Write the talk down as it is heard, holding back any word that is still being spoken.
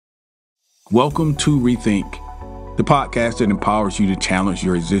Welcome to Rethink, the podcast that empowers you to challenge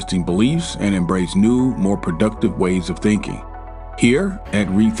your existing beliefs and embrace new, more productive ways of thinking. Here at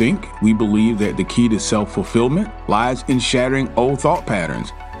Rethink, we believe that the key to self-fulfillment lies in shattering old thought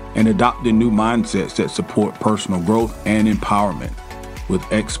patterns and adopting new mindsets that support personal growth and empowerment. With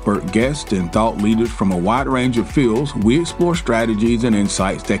expert guests and thought leaders from a wide range of fields, we explore strategies and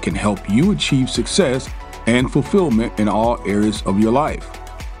insights that can help you achieve success and fulfillment in all areas of your life.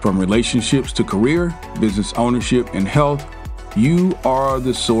 From relationships to career, business ownership, and health, you are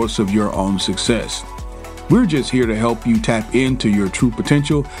the source of your own success. We're just here to help you tap into your true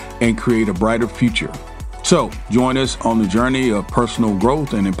potential and create a brighter future. So join us on the journey of personal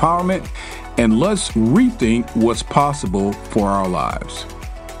growth and empowerment, and let's rethink what's possible for our lives.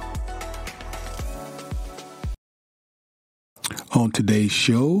 On today's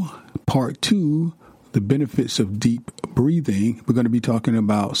show, part 2, the benefits of deep breathing, we're going to be talking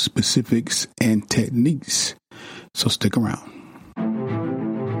about specifics and techniques. So stick around.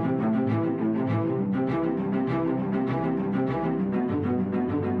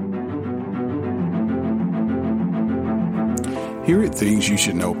 Here at Things You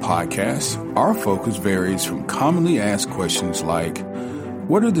Should Know podcast, our focus varies from commonly asked questions like,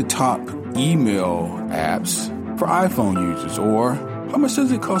 what are the top email apps for iPhone users? Or how much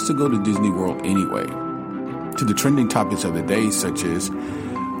does it cost to go to Disney World anyway? To the trending topics of the day, such as,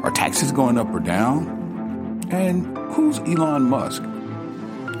 are taxes going up or down? And who's Elon Musk?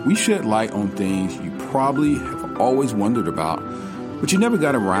 We shed light on things you probably have always wondered about, but you never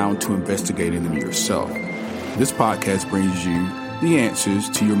got around to investigating them yourself. This podcast brings you the answers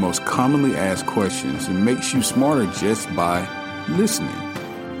to your most commonly asked questions and makes you smarter just by listening.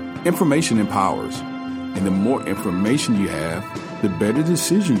 Information empowers, and the more information you have, the better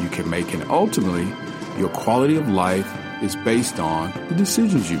decision you can make, and ultimately, your quality of life is based on the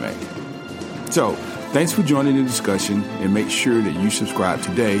decisions you make. So, thanks for joining the discussion, and make sure that you subscribe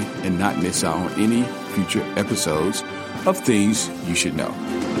today and not miss out on any future episodes of Things You Should Know.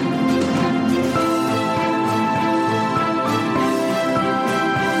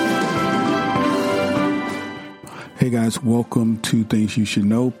 Hey guys, welcome to Things You Should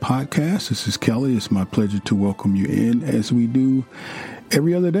Know podcast. This is Kelly. It's my pleasure to welcome you in as we do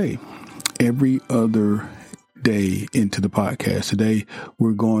every other day into the podcast. Today,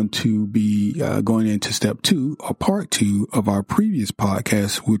 we're going to be going into step 2 or part 2 of our previous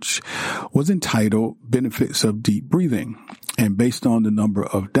podcast, which was entitled Benefits of Deep Breathing. And based on the number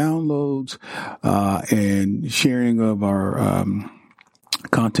of downloads and sharing of our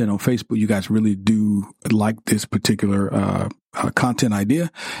content on Facebook, you guys really do like this particular content idea.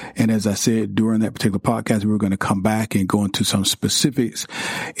 And as I said, during that particular podcast, we were going to come back and go into some specifics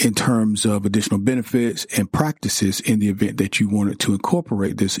in terms of additional benefits and practices in the event that you wanted to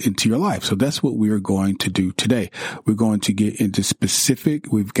incorporate this into your life. So that's what we are going to do today. We're going to get into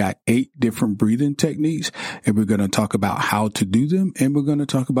specific. We've got 8 different breathing techniques, and we're going to talk about how to do them, and we're going to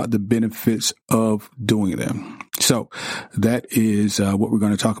talk about the benefits of doing them. So that is what we're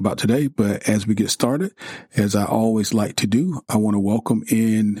going to talk about today. But as we get started, as I always like to do, I want to welcome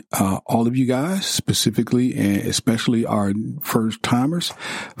in all of you guys, specifically and especially our first timers.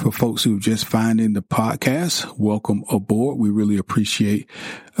 For folks who are just finding the podcast, welcome aboard. We really appreciate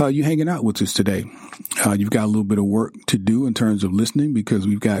you hanging out with us today. You've got a little bit of work to do in terms of listening, because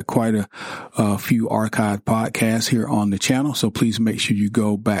we've got quite a few archived podcasts here on the channel. So please make sure you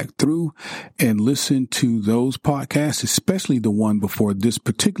go back through and listen to those podcasts, especially the one before this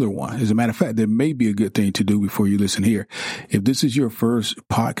particular one. As a matter of fact, that may be a good thing to do before you listen here. If this is your first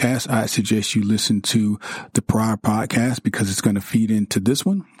podcast, I suggest you listen to the prior podcast, because it's going to feed into this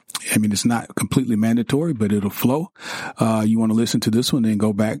one. I mean, it's not completely mandatory, but it'll flow. You want to listen to this one and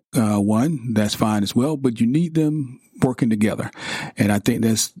go back one, that's fine as well, but you need them working together. And I think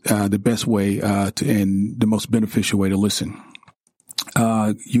that's the best way and the most beneficial way to listen.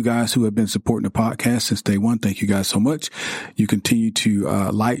 You guys who have been supporting the podcast since day one, thank you guys so much. You continue to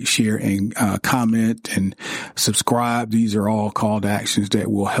like, share, and comment and subscribe. These are all call to actions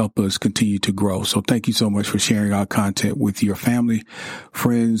that will help us continue to grow. So thank you so much for sharing our content with your family,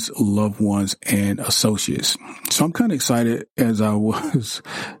 friends, loved ones, and associates. So I'm kind of excited, as I was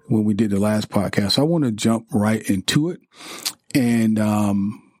when we did the last podcast. I want to jump right into it and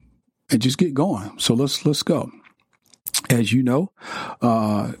just get going. So let's go. As you know,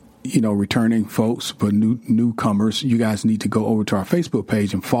 returning folks, for newcomers, you guys need to go over to our Facebook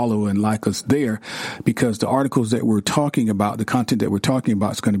page and follow and like us there, because the articles that we're talking about, the content that we're talking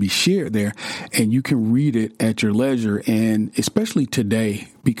about, is going to be shared there, and you can read it at your leisure. And especially today,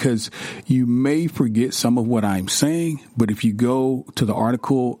 because you may forget some of what I'm saying, but if you go to the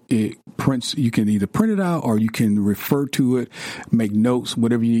article, it you can either print it out or you can refer to it, make notes,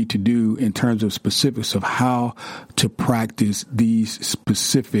 whatever you need to do in terms of specifics of how to practice these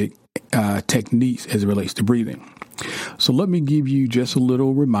specific techniques as it relates to breathing. So let me give you just a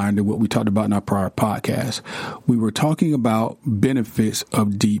little reminder what we talked about in our prior podcast. We were talking about benefits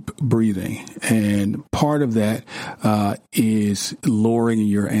of deep breathing, and part of that is lowering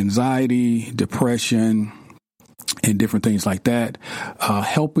your anxiety, depression, and different things like that,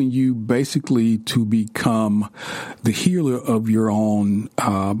 helping you basically to become the healer of your own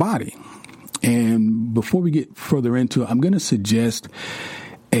body. And before we get further into it, I'm going to suggest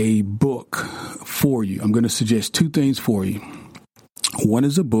a book for you. I'm going to suggest two things for you. One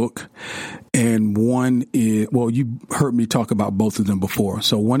is a book, and one is, well, you heard me talk about both of them before.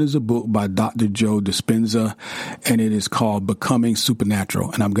 So one is a book by Dr. Joe Dispenza, and it is called Becoming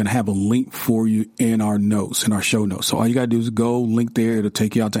Supernatural. And I'm going to have a link for you in our notes, in our show notes. So all you got to do is go link there. It'll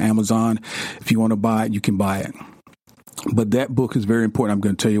take you out to Amazon. If you want to buy it, you can buy it. But that book is very important. I'm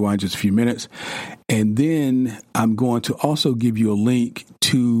going to tell you why in just a few minutes. And then I'm going to also give you a link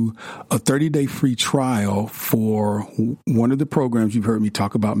to a 30-day free trial for one of the programs you've heard me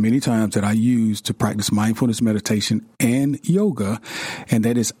talk about many times that I use to practice mindfulness meditation and yoga, and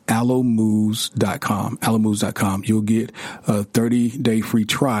that is AlloMoves.com. AlloMoves.com. You'll get a 30-day free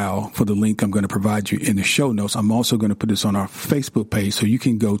trial for the link I'm going to provide you in the show notes. I'm also going to put this on our Facebook page, so you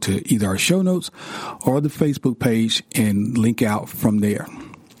can go to either our show notes or the Facebook page and link out from there.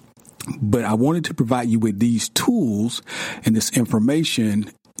 But I wanted to provide you with these tools and this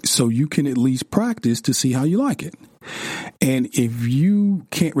information so you can at least practice to see how you like it. And if you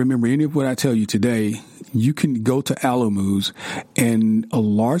can't remember any of what I tell you today, you can go to AlloMoves, and a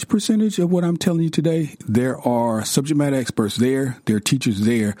large percentage of what I'm telling you today, there are subject matter experts there, there are teachers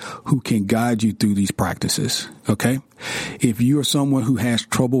there who can guide you through these practices. Okay. If you are someone who has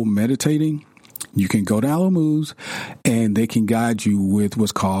trouble meditating, you can go to AlloMoves and they can guide you with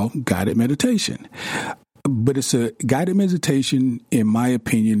what's called guided meditation. But it's a guided meditation, in my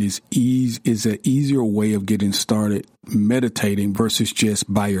opinion, is an easier way of getting started meditating versus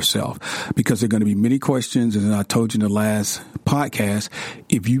just by yourself, because there are going to be many questions. And I told you in the last podcast,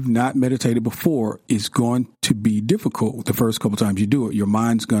 if you've not meditated before, it's going to be difficult the first couple times you do it. Your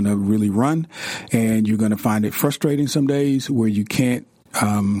mind's going to really run, and you're going to find it frustrating some days where you can't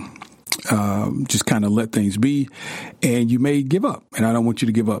just kind of let things be, and you may give up, and I don't want you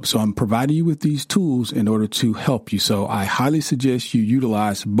to give up. So I'm providing you with these tools in order to help you. So I highly suggest you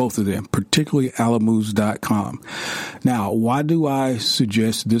utilize both of them, particularly AlloMoves.com. Now, why do I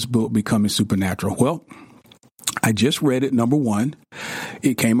suggest this book, Becoming Supernatural? Well, I just read it. Number one,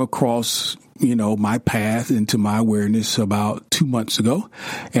 it came across my path into my awareness about 2 months ago,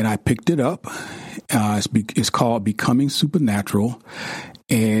 and I picked it up. It's called Becoming Supernatural,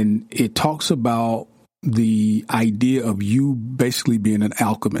 and it talks about the idea of you basically being an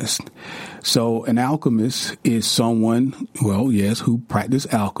alchemist. So an alchemist is someone, who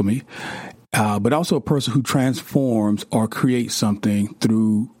practices alchemy, but also a person who transforms or creates something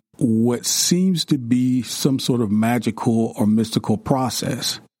through what seems to be some sort of magical or mystical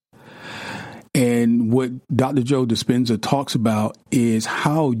process. And what Dr. Joe Dispenza talks about is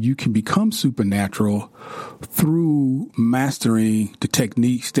how you can become supernatural through mastering the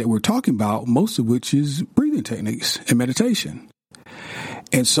techniques that we're talking about, most of which is breathing techniques and meditation.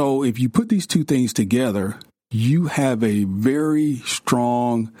 And so if you put these two things together, you have a very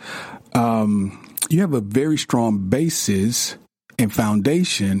strong, basis and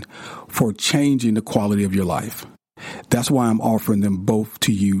foundation for changing the quality of your life. That's why I'm offering them both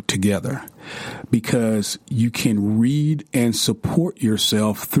to you together, because you can read and support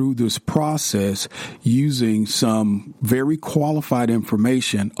yourself through this process using some very qualified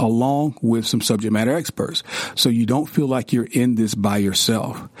information along with some subject matter experts. So you don't feel like you're in this by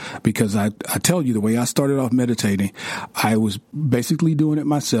yourself, because I tell you, the way I started off meditating, I was basically doing it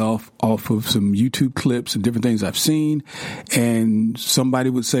myself off of some YouTube clips and different things I've seen. And somebody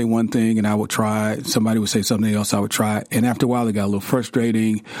would say one thing and I would try it. Somebody would say something else, I would try it. And after a while, it got a little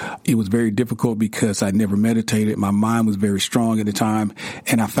frustrating. It was very difficult because I never meditated. My mind was very strong at the time,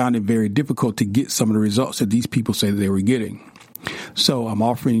 and I found it very difficult to get some of the results that these people say that they were getting. So I'm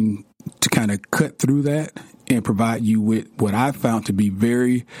offering to kind of cut through that and provide you with what I found to be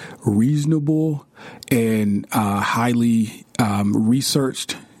very reasonable and highly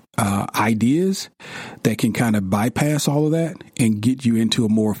researched ideas that can kind of bypass all of that and get you into a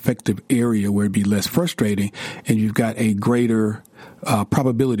more effective area where it'd be less frustrating and you've got a greater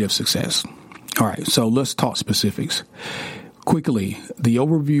probability of success. All right, so let's talk specifics. Quickly, the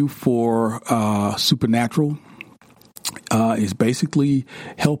overview for Supernatural is basically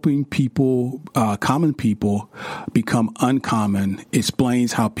helping people, common people, become uncommon.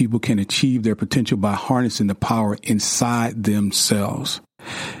 Explains how people can achieve their potential by harnessing the power inside themselves.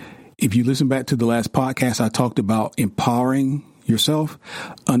 If you listen back to the last podcast, I talked about empowering yourself,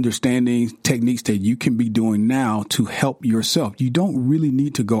 understanding techniques that you can be doing now to help yourself. You don't really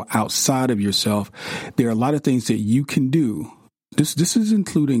need to go outside of yourself. There are a lot of things that you can do. This is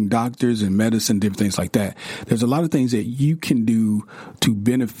including doctors and medicine, different things like that. There's a lot of things that you can do to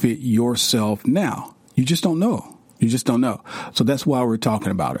benefit yourself now. You just don't know. So that's why we're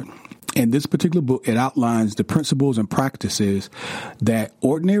talking about it. In this particular book, it outlines the principles and practices that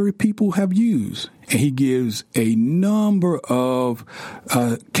ordinary people have used. And he gives a number of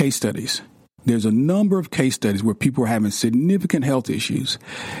case studies. There's a number of case studies where people are having significant health issues,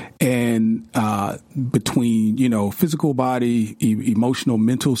 and between, physical body, emotional,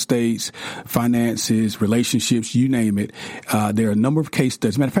 mental states, finances, relationships, you name it. There are a number of case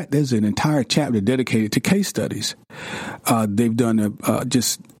studies. Matter of fact, there's an entire chapter dedicated to case studies. They've done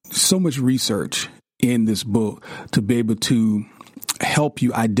just so much research in this book to be able to help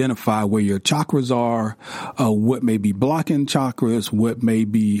you identify where your chakras are, what may be blocking chakras, what may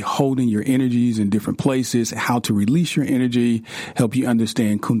be holding your energies in different places, how to release your energy, help you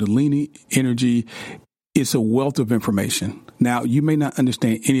understand Kundalini energy. It's a wealth of information. Now, you may not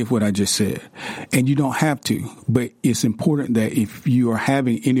understand any of what I just said, and you don't have to, but it's important that if you are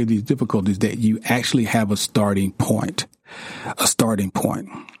having any of these difficulties, that you actually have a starting point.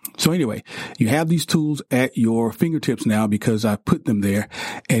 So anyway, you have these tools at your fingertips now because I put them there,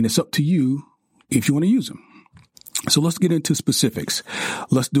 and it's up to you if you want to use them. So let's get into specifics.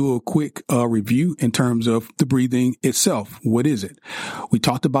 Let's do a quick review in terms of the breathing itself. What is it? We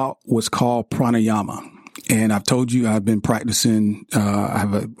talked about what's called pranayama. And I've told you I've been practicing, I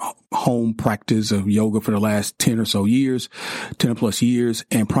have a home practice of yoga for the last 10 or so years, 10 plus years.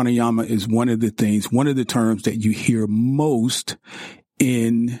 And pranayama is one of the terms that you hear most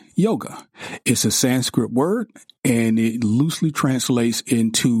in yoga. It's a Sanskrit word, and it loosely translates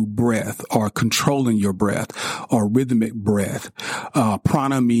into breath or controlling your breath or rhythmic breath.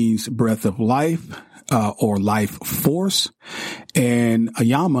 Prana means breath of life or life force, and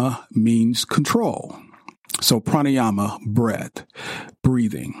ayama means control. So pranayama, breath,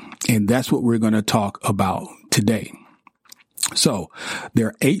 breathing, and that's what we're going to talk about today. So there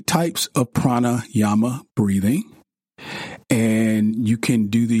are 8 types of pranayama breathing. And you can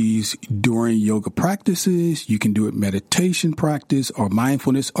do these during yoga practices. You can do it meditation practice or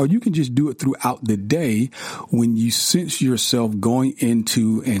mindfulness, or you can just do it throughout the day when you sense yourself going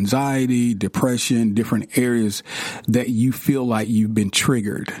into anxiety, depression, different areas that you feel like you've been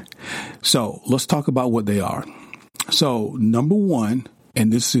triggered. So let's talk about what they are. So number 1,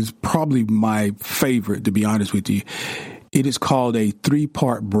 and this is probably my favorite, to be honest with you, it is called a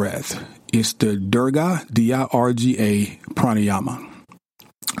 3-part breath. It's the Dirga, D-I-R-G-A pranayama.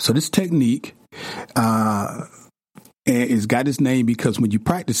 So this technique it's got its name because when you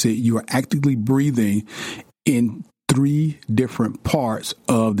practice it, you are actively breathing in 3 different parts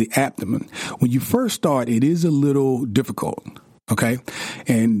of the abdomen. When you first start, it is a little difficult, okay?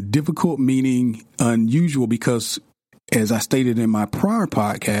 And difficult meaning unusual because, as I stated in my prior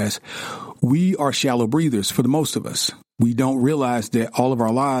podcast, we are shallow breathers for the most of us. We don't realize that all of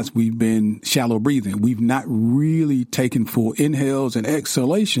our lives we've been shallow breathing. We've not really taken full inhales and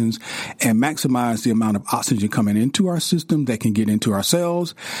exhalations and maximized the amount of oxygen coming into our system that can get into our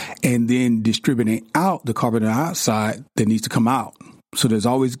cells and then distributing out the carbon dioxide that needs to come out. So there's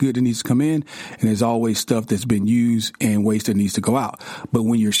always good that needs to come in, and there's always stuff that's been used and waste that needs to go out. But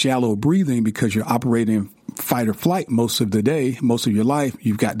when you're shallow breathing because you're operating fight or flight most of the day, most of your life,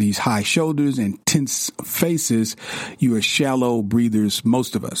 you've got these high shoulders and tense faces. You are shallow breathers,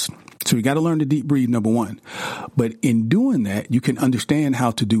 most of us. So we got to learn to deep breathe, number 1. But in doing that, you can understand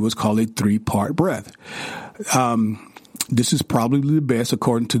how to do what's called a 3-part breath. This is probably the best,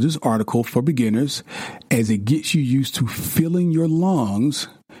 according to this article, for beginners, as it gets you used to filling your lungs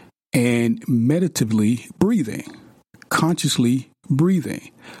and meditatively breathing, consciously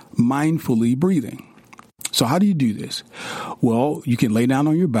breathing, mindfully breathing. So how do you do this? Well, you can lay down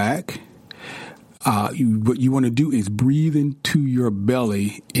on your back. What you want to do is breathe into your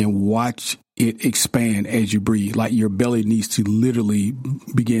belly and watch it expand as you breathe, like your belly needs to literally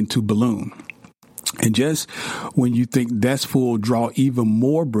begin to balloon. And just when you think that's full, draw even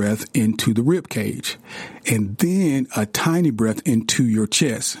more breath into the rib cage, and then a tiny breath into your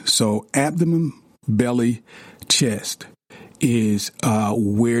chest. So abdomen, belly, chest is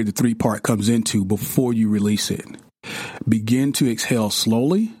where the 3-part comes into before you release it. Begin to exhale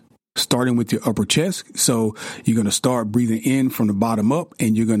slowly starting with your upper chest. So you're going to start breathing in from the bottom up,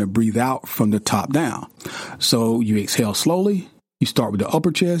 and you're going to breathe out from the top down. So you exhale slowly. You start with the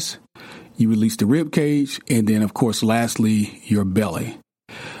upper chest. You release the rib cage. And then, of course, lastly, your belly.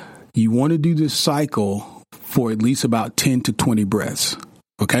 You want to do this cycle for at least about 10 to 20 breaths.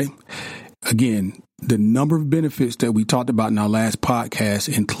 Okay. Again, the number of benefits that we talked about in our last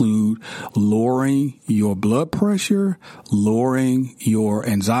podcast include lowering your blood pressure, lowering your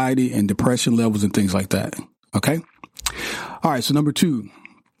anxiety and depression levels and things like that. Okay. All right. So number 2,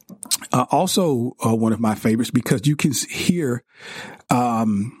 also one of my favorites, because you can hear,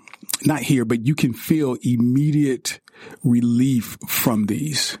 not hear, but you can feel immediate relief from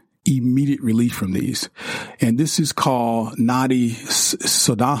these. And this is called Nadi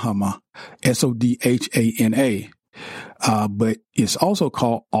Sodhana, Sodhana. But it's also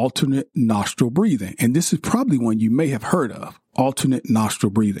called alternate nostril breathing. And this is probably one you may have heard of, alternate nostril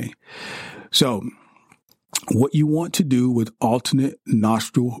breathing. So what you want to do with alternate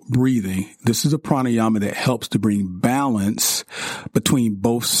nostril breathing, this is a pranayama that helps to bring balance between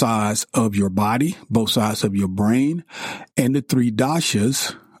both sides of your body, both sides of your brain, and the 3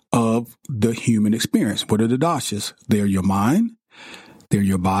 dashas of the human experience. What are the dashas? They're your mind, they're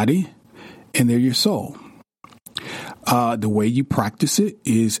your body, and they're your soul. The way you practice it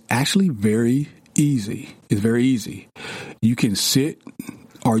is actually very easy. It's very easy. You can sit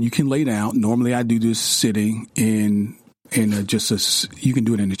or you can lay down. Normally I do this sitting you can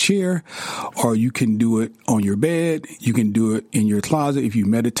do it in a chair, or you can do it on your bed. You can do it in your closet. If you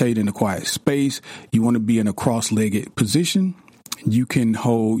meditate in a quiet space, you want to be in a cross-legged position. You can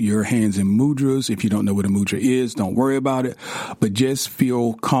hold your hands in mudras. If you don't know what a mudra is, don't worry about it, but just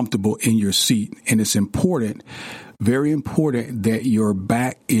feel comfortable in your seat. And it's important, very important, that your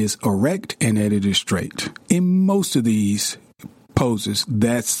back is erect and that it is straight. In most of these poses,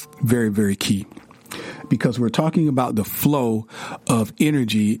 that's very, very key, because we're talking about the flow of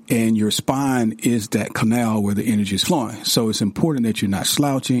energy, and your spine is that canal where the energy is flowing. So it's important that you're not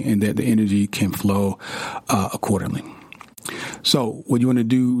slouching and that the energy can flow accordingly. So what you want to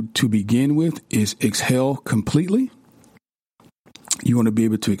do to begin with is exhale completely. You want to be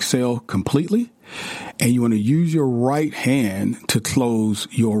able to exhale completely, and you want to use your right hand to close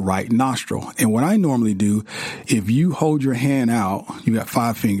your right nostril. And what I normally do, if you hold your hand out, you got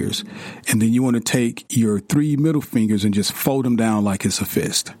 5 fingers, and then you want to take your 3 middle fingers and just fold them down like it's a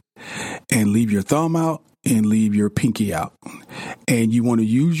fist, and leave your thumb out and leave your pinky out. And you want to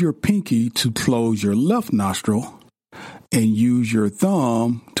use your pinky to close your left nostril, and use your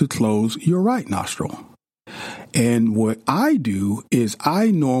thumb to close your right nostril. And what I do is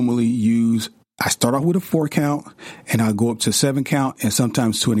I start off with a 4 count, and I go up to 7 count, and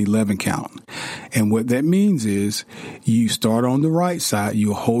sometimes to an 11 count. And what that means is you start on the right side,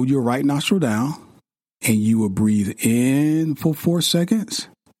 you hold your right nostril down, and you will breathe in for 4 seconds.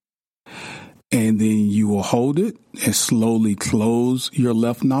 And then you will hold it and slowly close your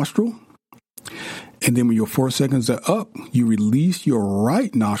left nostril. And then when your 4 seconds are up, you release your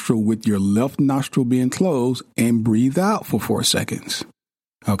right nostril with your left nostril being closed and breathe out for 4 seconds.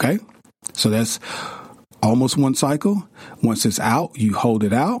 Okay? So that's almost 1 cycle. Once it's out, you hold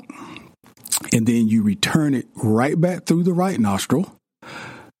it out, and then you return it right back through the right nostril,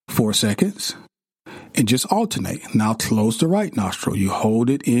 4 seconds, and just alternate. Now close the right nostril. You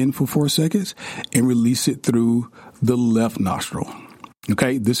hold it in for 4 seconds and release it through the left nostril.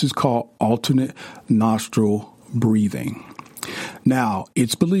 Okay, this is called alternate nostril breathing. Now,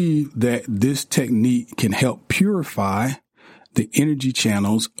 it's believed that this technique can help purify the energy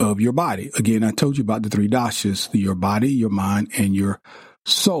channels of your body. Again, I told you about the 3 dashas, your body, your mind, and your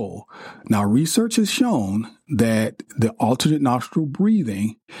soul. Now, research has shown that the alternate nostril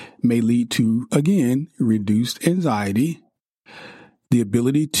breathing may lead to, again, reduced anxiety, the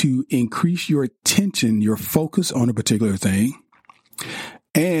ability to increase your attention, your focus on a particular thing,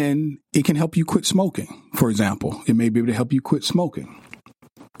 and it can help you quit smoking. For example, it may be able to help you quit smoking.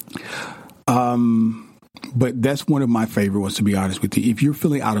 But that's one of my favorite ones, to be honest with you. If you're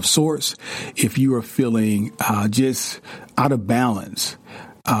feeling out of sorts, if you are feeling just out of balance,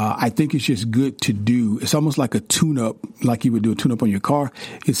 I think it's just good to do. It's almost like a tune-up, like you would do a tune-up on your car.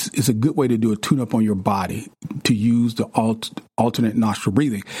 It's a good way to do a tune-up on your body, to use the alternate nostril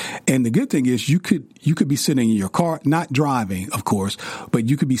breathing. And the good thing is you could be sitting in your car, not driving, of course, but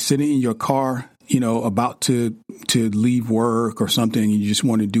you could be sitting in your car, about to leave work or something, and you just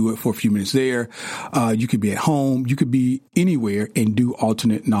want to do it for a few minutes there. You could be at home. You could be anywhere and do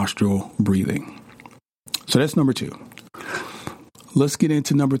alternate nostril breathing. So that's number 2. Let's get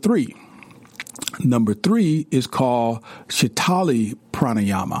into number 3. Number 3 is called Shitali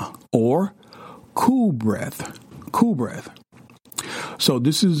Pranayama, or cool breath. Cool breath. So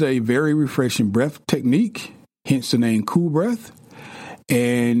this is a very refreshing breath technique, hence the name cool breath.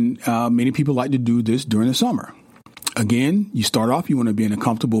 And many people like to do this during the summer. Again, you start off, you want to be in a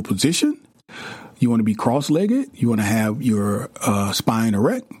comfortable position. You want to be cross-legged. You want to have your spine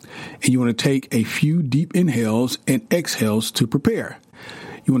erect. And you want to take a few deep inhales and exhales to prepare.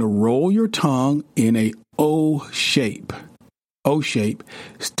 You want to roll your tongue in a O shape,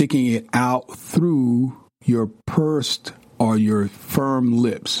 sticking it out through your pursed or your firm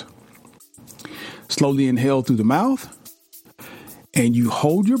lips. Slowly inhale through the mouth, and you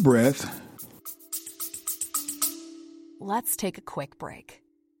hold your breath. Let's take a quick break.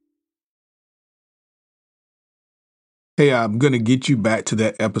 Hey, I'm going to get you back to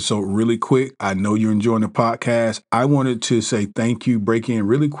that episode really quick. I know you're enjoying the podcast. I wanted to say thank you, break in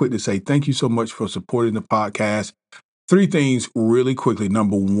really quick to say thank you so much for supporting the podcast. 3 things really quickly.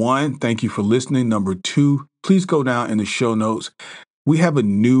 Number 1, thank you for listening. Number 2, please go down in the show notes. We have a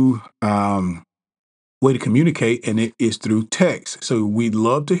new way to communicate, and it is through text. So we'd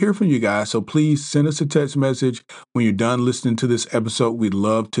love to hear from you guys. So please send us a text message when you're done listening to this episode. We'd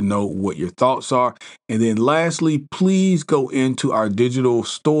love to know what your thoughts are. And then lastly, please go into our digital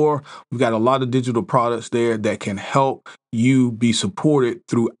store. We've got a lot of digital products there that can help you be supported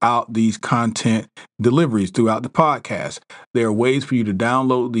throughout these content deliveries throughout the podcast. There are ways for you to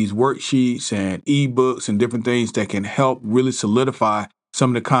download these worksheets and ebooks and different things that can help really solidify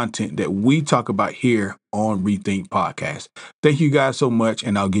some of the content that we talk about here on Rethink Podcast. Thank you guys so much,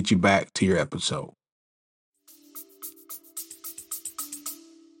 and I'll get you back to your episode.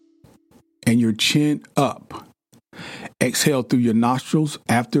 And your chin up. Exhale through your nostrils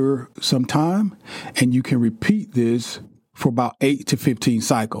after some time, and you can repeat this for about 8 to 15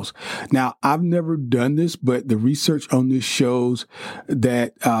 cycles. Now, I've never done this, but the research on this shows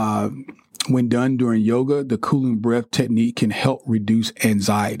that when done during yoga, the cooling breath technique can help reduce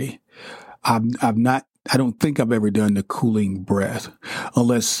anxiety. I don't think I've ever done the cooling breath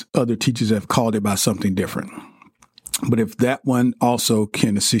unless other teachers have called it by something different. But if that one also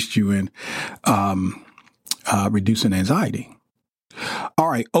can assist you in reducing anxiety. All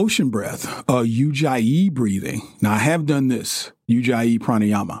right, ocean breath, Ujjayi breathing. Now, I have done this, Ujjayi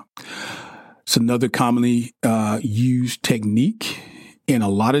pranayama. It's another commonly used technique in a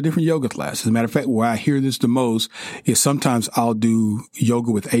lot of different yoga classes. As a matter of fact, where I hear this the most is sometimes I'll do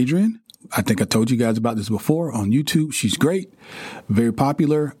yoga with Adriene. I think I told you guys about this before on YouTube. She's great, very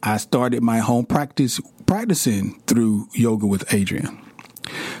popular. I started my home practicing through yoga with Adriene.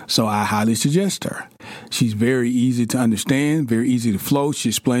 So I highly suggest her. She's very easy to understand, very easy to flow. She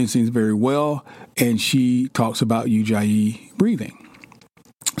explains things very well, and she talks about Ujjayi breathing.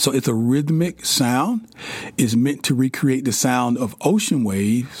 So it's a rhythmic sound. It's meant to recreate the sound of ocean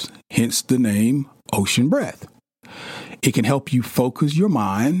waves, hence the name ocean breath. It can help you focus your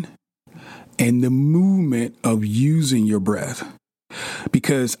mind and the movement of using your breath.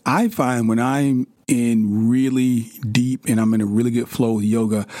 Because I find when I'm in really deep and I'm in a really good flow with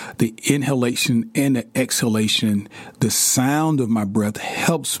yoga, the inhalation and the exhalation, the sound of my breath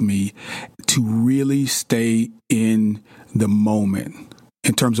helps me to really stay in the moment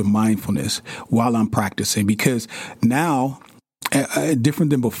in terms of mindfulness while I'm practicing. Because now,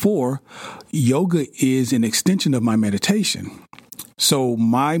 different than before, yoga is an extension of my meditation. So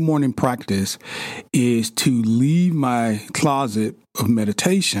my morning practice is to leave my closet of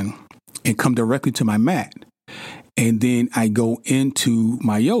meditation and come directly to my mat. And then I go into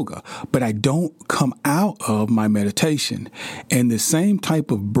my yoga, but I don't come out of my meditation. And the same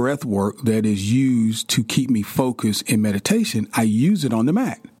type of breath work that is used to keep me focused in meditation, I use it on the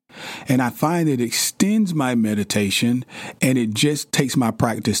mat. And I find it extends my meditation, and it just takes my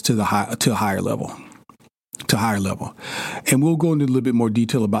practice to a higher level. And we'll go into a little bit more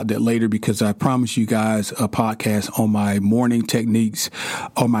detail about that later, because I promise you guys a podcast on my morning techniques,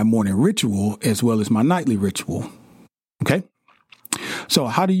 on my morning ritual, as well as my nightly ritual. Okay. So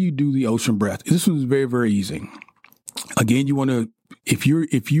how do you do the ocean breath? This one is very, very easy. Again, you want to, if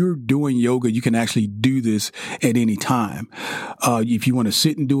you're doing yoga, you can actually do this at any time. If you want to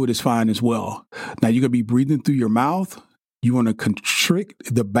sit and do it, it's fine as well. Now you're going to be breathing through your mouth. You want to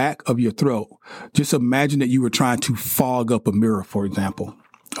constrict the back of your throat. Just imagine that you were trying to fog up a mirror, for example.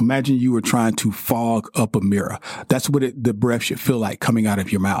 Imagine you were trying to fog up a mirror. That's what the breath should feel like coming out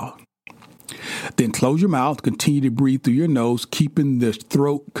of your mouth. Then close your mouth, continue to breathe through your nose, keeping the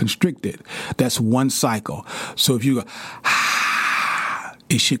throat constricted. That's one cycle. So if you go,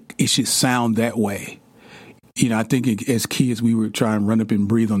 it should sound that way. I think as kids, we would try and run up and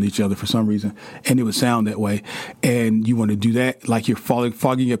breathe on each other for some reason, and it would sound that way. And you want to do that like you're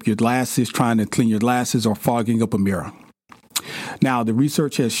fogging up your glasses, trying to clean your glasses, or fogging up a mirror. Now, the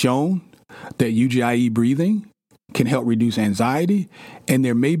research has shown that UGIE breathing can help reduce anxiety, and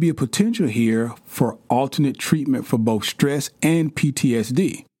there may be a potential here for alternate treatment for both stress and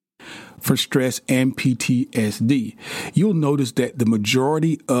PTSD. You'll notice that the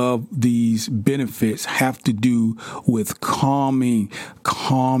majority of these benefits have to do with calming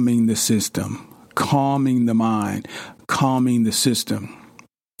the system, calming the mind, calming the system.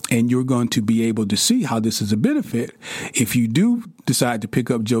 And you're going to be able to see how this is a benefit if you do decide to pick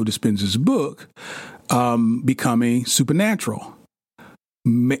up Joe Dispenza's book, Becoming Supernatural,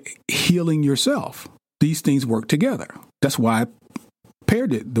 Healing Yourself. These things work together. That's why I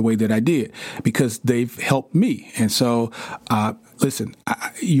paired it the way that I did, because they've helped me. And so, listen,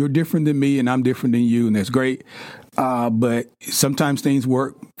 you're different than me and I'm different than you, and that's great. But sometimes things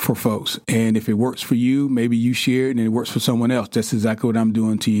work for folks. And if it works for you, maybe you share it and it works for someone else. That's exactly what I'm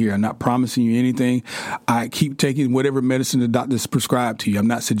doing to you here. I'm not promising you anything. I keep taking whatever medicine the doctors prescribe to you. I'm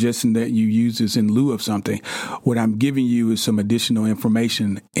not suggesting that you use this in lieu of something. What I'm giving you is some additional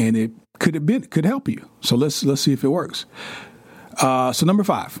information, and it could help you. So let's see if it works. So number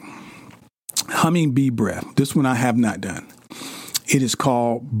 5, humming bee breath. This one I have not done. It is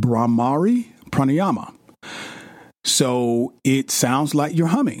called Bhramari Pranayama. So it sounds like you're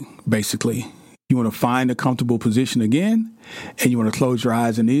humming, basically. You want to find a comfortable position again, and you want to close your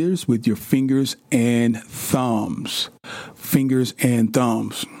eyes and ears with your fingers and thumbs.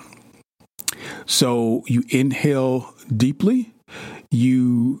 So you inhale deeply.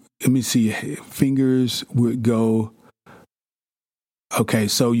 Fingers would go. Okay,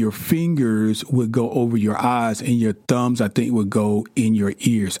 so your fingers would go over your eyes, and your thumbs, I think, would go in your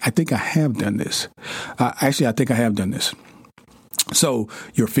ears. I think I have done this. I think I have done this. So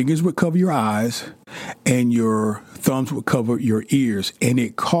your fingers would cover your eyes, and your thumbs would cover your ears, and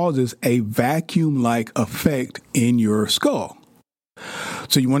it causes a vacuum-like effect in your skull.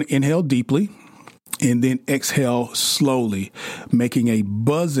 So you want to inhale deeply, and then exhale slowly, making a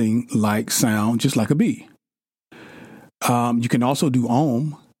buzzing-like sound, just like a bee. You can also do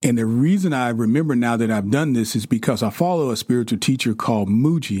Om. And the reason I remember now that I've done this is because I follow a spiritual teacher called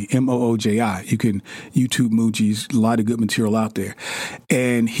Mooji, Mooji. You can YouTube Mooji's, a lot of good material out there.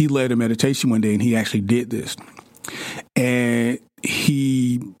 And he led a meditation one day, and he actually did this. And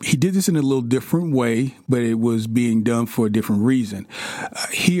he did this in a little different way, but it was being done for a different reason.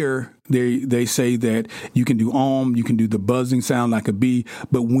 Here, they say that you can do Om, you can do the buzzing sound like a bee,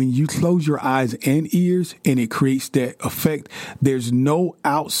 but when you close your eyes and ears and it creates that effect, there's no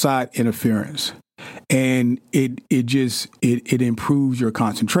outside interference. And it improves your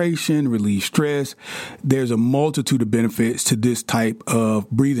concentration, relieves stress. There's a multitude of benefits to this type of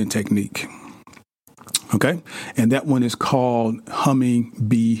breathing technique. Okay. And that one is called humming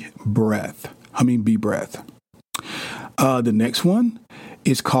bee breath. The next one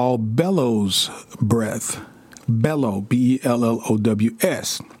is called bellows breath. Bellow,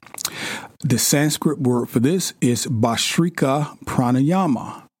 Bellows. The Sanskrit word for this is Bhasrika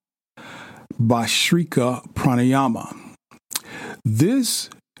Pranayama. This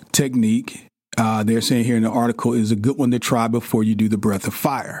technique, they're saying here in the article, is a good one to try before you do the breath of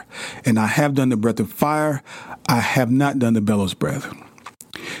fire. And I have done the breath of fire. I have not done the bellows breath.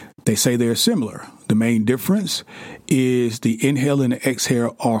 They say they're similar. The main difference is the inhale and the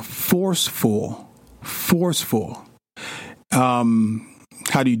exhale are forceful.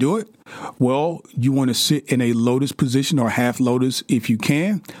 How do you do it? Well, you want to sit in a lotus position or half lotus if you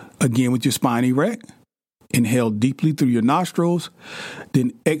can. Again, with your spine erect. Inhale deeply through your nostrils,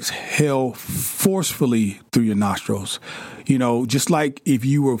 then exhale forcefully through your nostrils. Just like if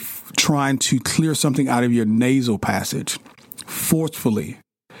you were trying to clear something out of your nasal passage, forcefully.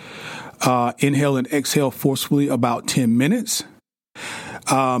 Inhale and exhale forcefully about 10 minutes.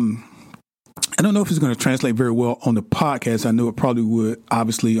 I don't know if it's going to translate very well on the podcast. I know it probably would,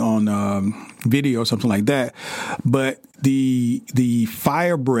 obviously, on video or something like that. But the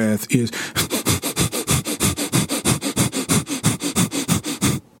fire breath is...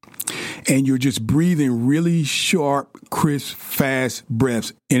 And you're just breathing really sharp, crisp, fast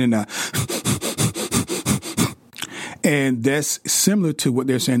breaths in and out. And that's similar to what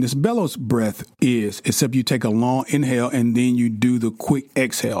they're saying this bellows breath is, except you take a long inhale and then you do the quick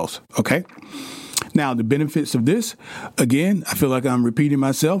exhales. Okay. Now, the benefits of this, again, I feel like I'm repeating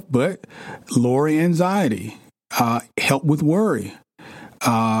myself, but lower anxiety, help with worry,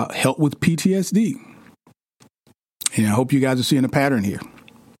 help with PTSD. And I hope you guys are seeing a pattern here.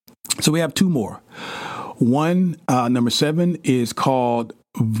 So we have 2 more. Number 7 is called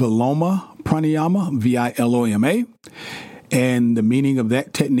Viloma Pranayama, Viloma. And the meaning of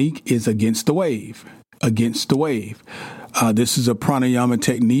that technique is against the wave. Against the wave. This is a pranayama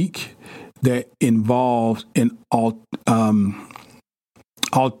technique that involves an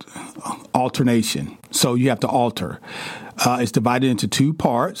alternation. So you have to alter. It's divided into 2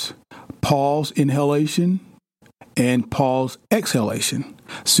 parts: pause inhalation and pause exhalation.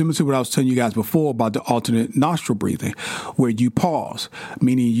 Similar to what I was telling you guys before about the alternate nostril breathing, where you pause,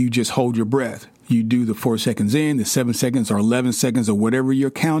 meaning you just hold your breath. You do the 4 seconds in, the 7 seconds or 11 seconds or whatever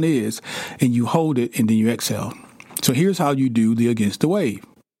your count is, and you hold it and then you exhale. So here's how you do the against the wave.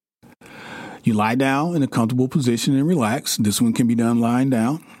 You lie down in a comfortable position and relax. This one can be done lying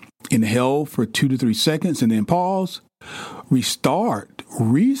down. Inhale for 2 to 3 seconds and then pause. Restart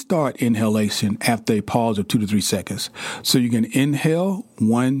inhalation after a pause of 2 to 3 seconds. So you can inhale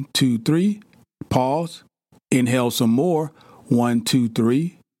 1, 2, 3, pause, inhale some more, 1, 2,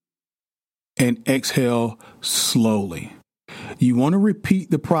 3, and exhale slowly. You want to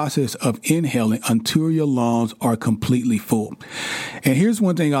repeat the process of inhaling until your lungs are completely full. And here's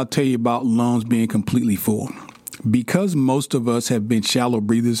one thing I'll tell you about lungs being completely full. Because most of us have been shallow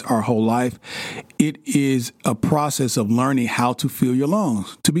breathers our whole life, it is a process of learning how to fill your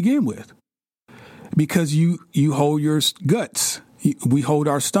lungs to begin with. Because you hold your guts. We hold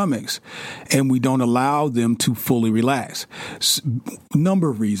our stomachs and we don't allow them to fully relax. Number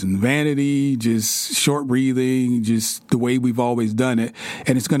of reasons: vanity, just short breathing, just the way we've always done it.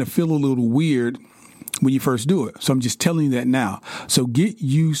 And it's going to feel a little weird when you first do it. So I'm just telling you that now. So get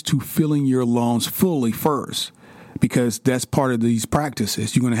used to filling your lungs fully first, because that's part of these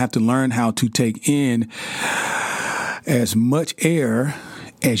practices. You're going to have to learn how to take in as much air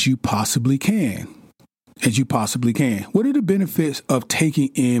as you possibly can. What are the benefits of taking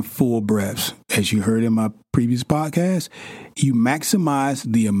in full breaths? As you heard in my previous podcast, you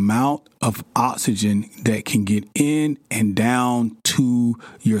maximize the amount of oxygen that can get in and down to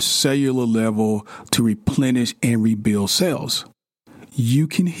your cellular level to replenish and rebuild cells. You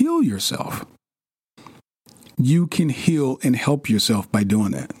can heal yourself. You can heal and help yourself by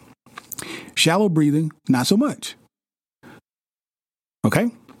doing that. Shallow breathing, not so much. Okay?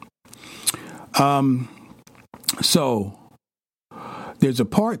 So there's a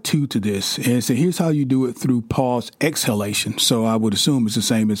part 2 to this, and so here's how you do it through pause exhalation. So I would assume it's the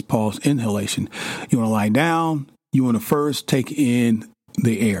same as pause inhalation. You want to lie down. You want to first take in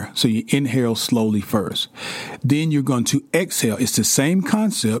the air. So you inhale slowly first. Then you're going to exhale. It's the same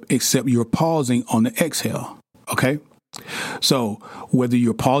concept, except you're pausing on the exhale. Okay? So whether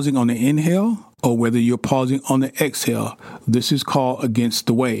you're pausing on the inhale or whether you're pausing on the exhale, this is called against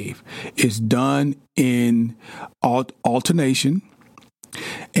the wave. It's done in alternation.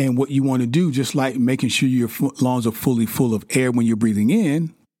 And what you want to do, just like making sure your lungs are fully full of air when you're breathing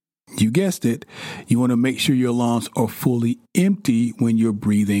in, you guessed it, you want to make sure your lungs are fully empty when you're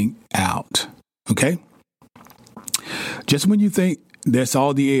breathing out. Okay? Just when you think that's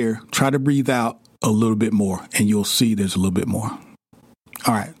all the air, try to breathe out a little bit more, and you'll see there's a little bit more.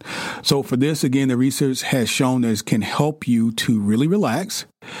 All right. So for this, again, the research has shown that it can help you to really relax,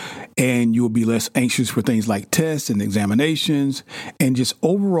 and you'll be less anxious for things like tests and examinations, and just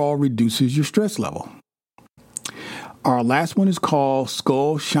overall reduces your stress level. Our last one is called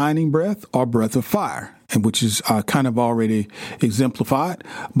skull shining breath or breath of fire, and which is kind of already exemplified,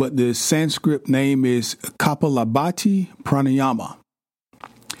 but the Sanskrit name is Kapalabhati Pranayama.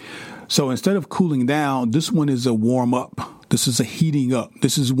 So instead of cooling down, this one is a warm up. This is a heating up.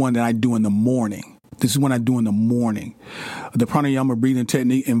 This is one that I do in the morning. The pranayama breathing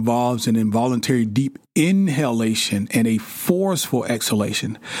technique involves an involuntary deep inhalation and a forceful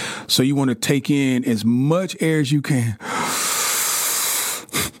exhalation. So you want to take in as much air as you can.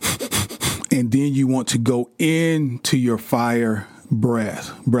 And then you want to go into your fire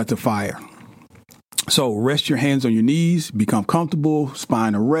breath of fire. So rest your hands on your knees, become comfortable,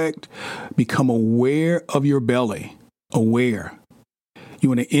 spine erect, become aware of your belly. Aware. You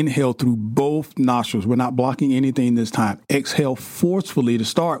want to inhale through both nostrils. We're not blocking anything this time. Exhale forcefully to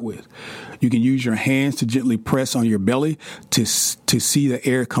start with. You can use your hands to gently press on your belly to see the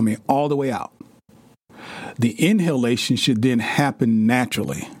air coming all the way out. The inhalation should then happen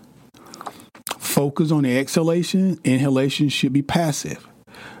naturally. Focus on the exhalation. Inhalation should be passive.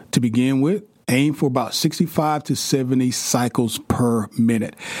 To begin with, aim for about 65 to 70 cycles per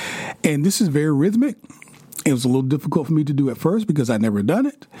minute. And this is very rhythmic. It was a little difficult for me to do at first because I'd never done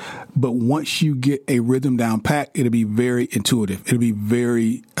it. But once you get a rhythm down pat, it'll be very intuitive. It'll be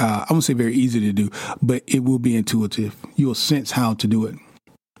very, I won't say very easy to do, but it will be intuitive. You'll sense how to do it.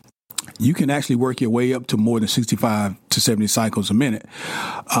 you can actually work your way up to more than 65 to 70 cycles a minute.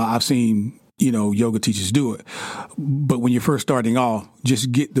 I've seen, yoga teachers do it. But when you're first starting off,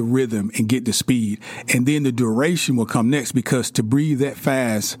 just get the rhythm and get the speed. And then the duration will come next, because to breathe that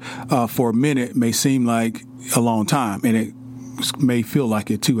fast for a minute may seem like a long time, and it may feel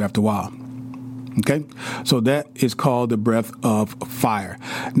like it too after a while. Okay, so that is called the breath of fire.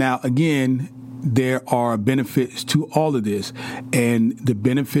 Now, again, there are benefits to all of this, and the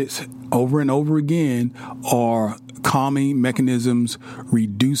benefits over and over again are calming mechanisms,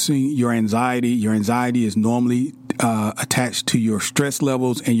 reducing your anxiety. Your anxiety is normally attached to your stress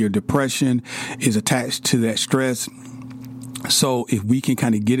levels, and your depression is attached to that stress. So if we can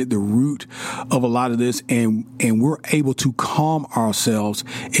kind of get at the root of a lot of this, and we're able to calm ourselves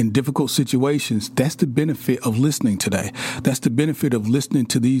in difficult situations, that's the benefit of listening today. That's the benefit of listening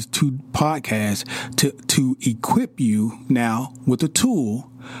to these two podcasts, to equip you now with a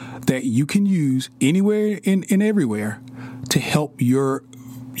tool that you can use anywhere and everywhere to help your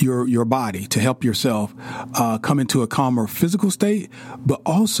body, to help yourself come into a calmer physical state, but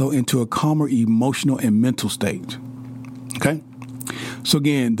also into a calmer emotional and mental state. Okay. So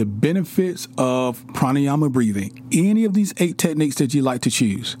again, the benefits of pranayama breathing, any of these 8 techniques that you like to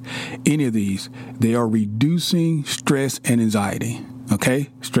choose, any of these, they are reducing stress and anxiety. Okay.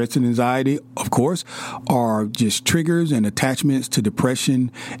 Stress and anxiety, of course, are just triggers and attachments to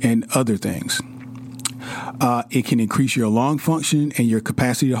depression and other things. It can increase your lung function and your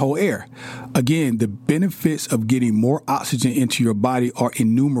capacity to hold air. Again, the benefits of getting more oxygen into your body are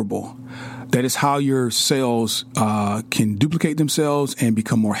innumerable. That is how your cells can duplicate themselves and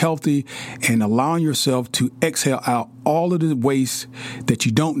become more healthy, and allowing yourself to exhale out all of the waste that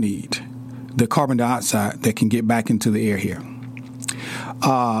you don't need, the carbon dioxide that can get back into the air here.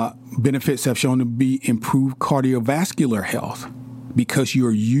 Benefits have shown to be improved cardiovascular health, because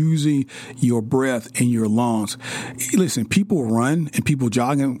you're using your breath and your lungs. Listen, people run and people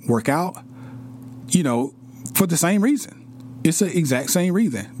jog and work out, for the same reason. It's the exact same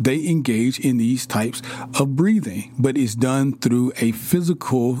reason. They engage in these types of breathing, but it's done through a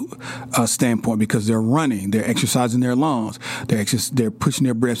physical standpoint, because they're running, they're exercising their lungs, they're pushing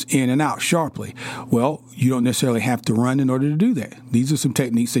their breaths in and out sharply. Well, you don't necessarily have to run in order to do that. These are some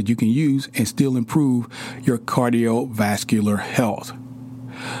techniques that you can use and still improve your cardiovascular health.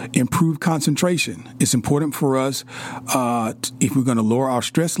 Improve concentration. It's important for us, if we're going to lower our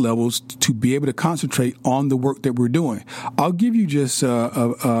stress levels, to be able to concentrate on the work that we're doing. I'll give you just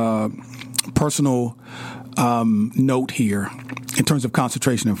a personal note here in terms of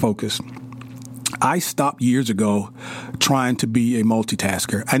concentration and focus. I stopped years ago trying to be a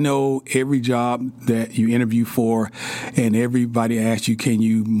multitasker. I know every job that you interview for, and everybody asks you, can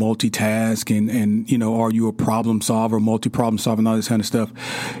you multitask, and are you a problem solver, multi-problem solver, and all this kind of stuff.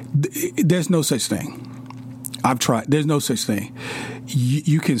 There's no such thing. I've tried. There's no such thing.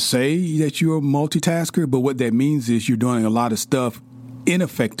 You can say that you're a multitasker, but what that means is you're doing a lot of stuff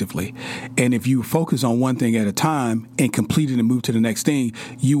ineffectively. And if you focus on one thing at a time and complete it and move to the next thing,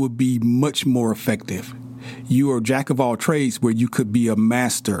 you will be much more effective. You are a jack of all trades, where you could be a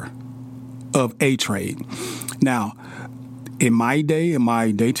master of a trade. Now, in my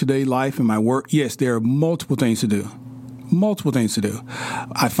day-to-day life, in my work, yes, there are multiple things to do.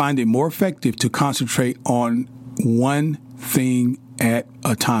 I find it more effective to concentrate on one thing at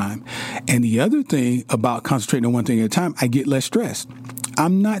a time. And the other thing about concentrating on one thing at a time, I get less stressed.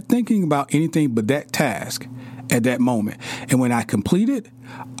 I'm not thinking about anything but that task at that moment. And when I complete it,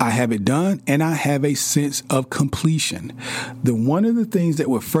 I have it done, and I have a sense of completion. One of the things that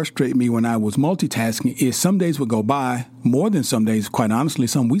would frustrate me when I was multitasking is some days would go by, more than some days, quite honestly,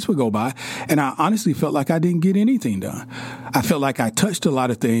 some weeks would go by, and I honestly felt like I didn't get anything done. I felt like I touched a lot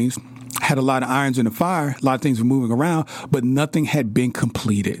of things, had a lot of irons in the fire, a lot of things were moving around, but nothing had been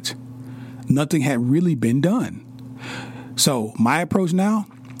completed. Nothing had really been done. So my approach now,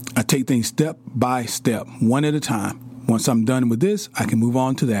 I take things step by step, one at a time. Once I'm done with this, I can move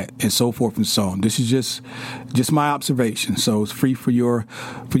on to that, and so forth and so on. This is just my observation, so it's free for your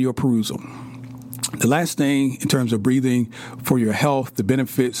perusal. The last thing in terms of breathing for your health, the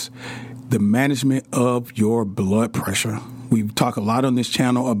benefits, the management of your blood pressure. We've talked a lot on this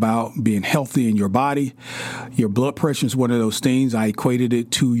channel about being healthy in your body. Your blood pressure is one of those things. I equated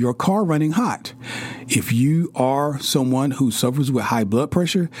it to your car running hot. If you are someone who suffers with high blood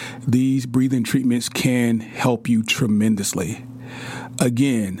pressure, these breathing treatments can help you tremendously.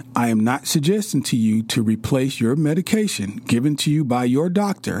 Again, I am not suggesting to you to replace your medication given to you by your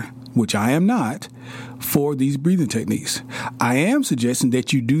doctor, which I am not, for these breathing techniques. I am suggesting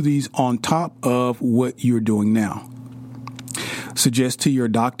that you do these on top of what you're doing now. Suggest to your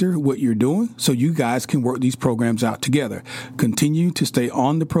doctor what you're doing so you guys can work these programs out together. Continue to stay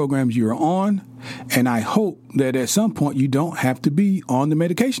on the programs you're on, and I hope that at some point you don't have to be on the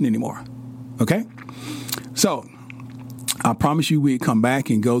medication anymore. Okay? So, I promise you we'd come back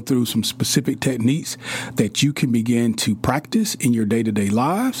and go through some specific techniques that you can begin to practice in your day-to-day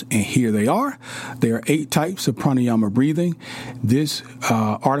lives. And here they are. There are 8 types of pranayama breathing. This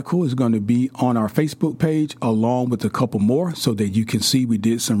article is going to be on our Facebook page along with a couple more so that you can see we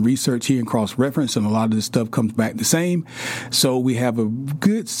did some research here and cross-reference, and a lot of this stuff comes back the same. So we have a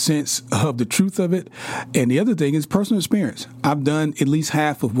good sense of the truth of it. And the other thing is personal experience. I've done at least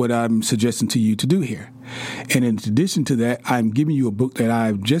half of what I'm suggesting to you to do here. And in addition to that, I'm giving you a book that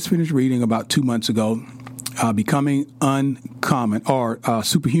I've just finished reading about 2 months ago, Becoming Uncommon or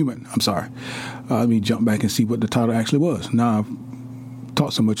Superhuman. I'm sorry. Let me jump back and see what the title actually was. Now I've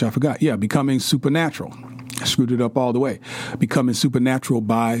talked so much I forgot. Yeah, Becoming Supernatural. I screwed it up all the way. Becoming Supernatural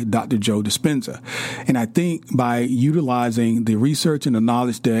by Dr. Joe Dispenza. And I think by utilizing the research and the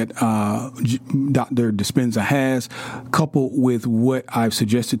knowledge that Dr. Dispenza has, coupled with what I've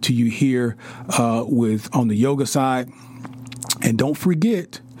suggested to you here on the yoga side, and don't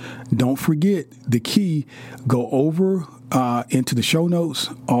forget the key, go over into the show notes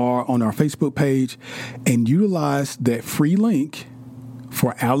or on our Facebook page and utilize that free link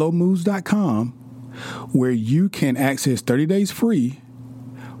for allomoves.com, where you can access 30 days free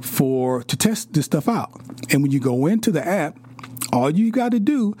to test this stuff out. And when you go into the app, all you got to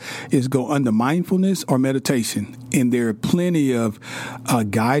do is go under mindfulness or meditation. And there are plenty of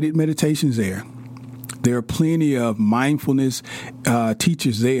guided meditations there. There are plenty of mindfulness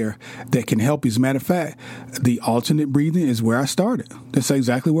teachers there that can help you. As a matter of fact, the alternate breathing is where I started. That's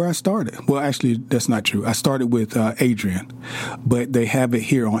exactly where I started. Well, actually, that's not true. I started with Adrian, but they have it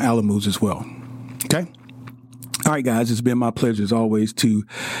here on Alamoose as well. Okay. All right, guys, it's been my pleasure, as always, to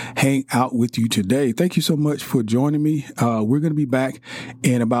hang out with you today. Thank you so much for joining me. We're going to be back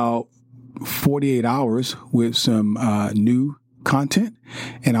in about 48 hours with some new content,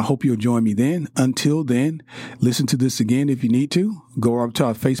 and I hope you'll join me then. Until then, listen to this again if you need to. Go up to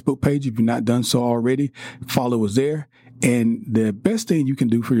our Facebook page if you've not done so already. Follow us there. And the best thing you can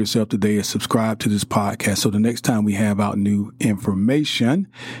do for yourself today is subscribe to this podcast, so the next time we have out new information,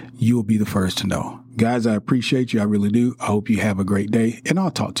 you'll be the first to know. Guys, I appreciate you. I really do. I hope you have a great day, and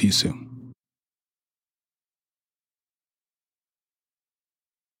I'll talk to you soon.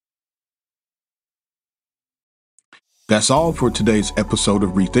 That's all for today's episode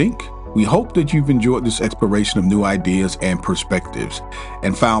of Rethink. We hope that you've enjoyed this exploration of new ideas and perspectives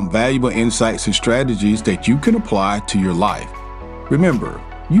and found valuable insights and strategies that you can apply to your life. Remember,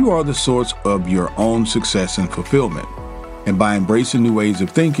 you are the source of your own success and fulfillment. And by embracing new ways of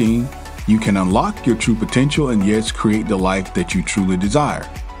thinking, you can unlock your true potential and yes, create the life that you truly desire.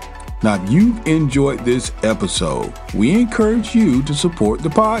 Now, if you've enjoyed this episode, we encourage you to support the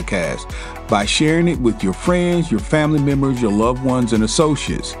podcast by sharing it with your friends, your family members, your loved ones, and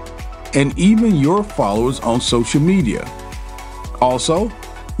associates, and even your followers on social media. Also,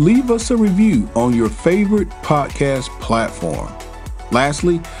 leave us a review on your favorite podcast platform.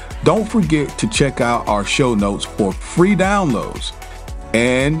 Lastly, don't forget to check out our show notes for free downloads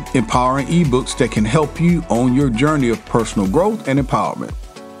and empowering ebooks that can help you on your journey of personal growth and empowerment.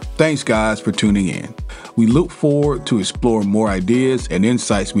 Thanks, guys, for tuning in. We look forward to exploring more ideas and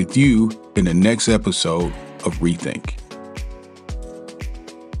insights with you in the next episode of Rethink.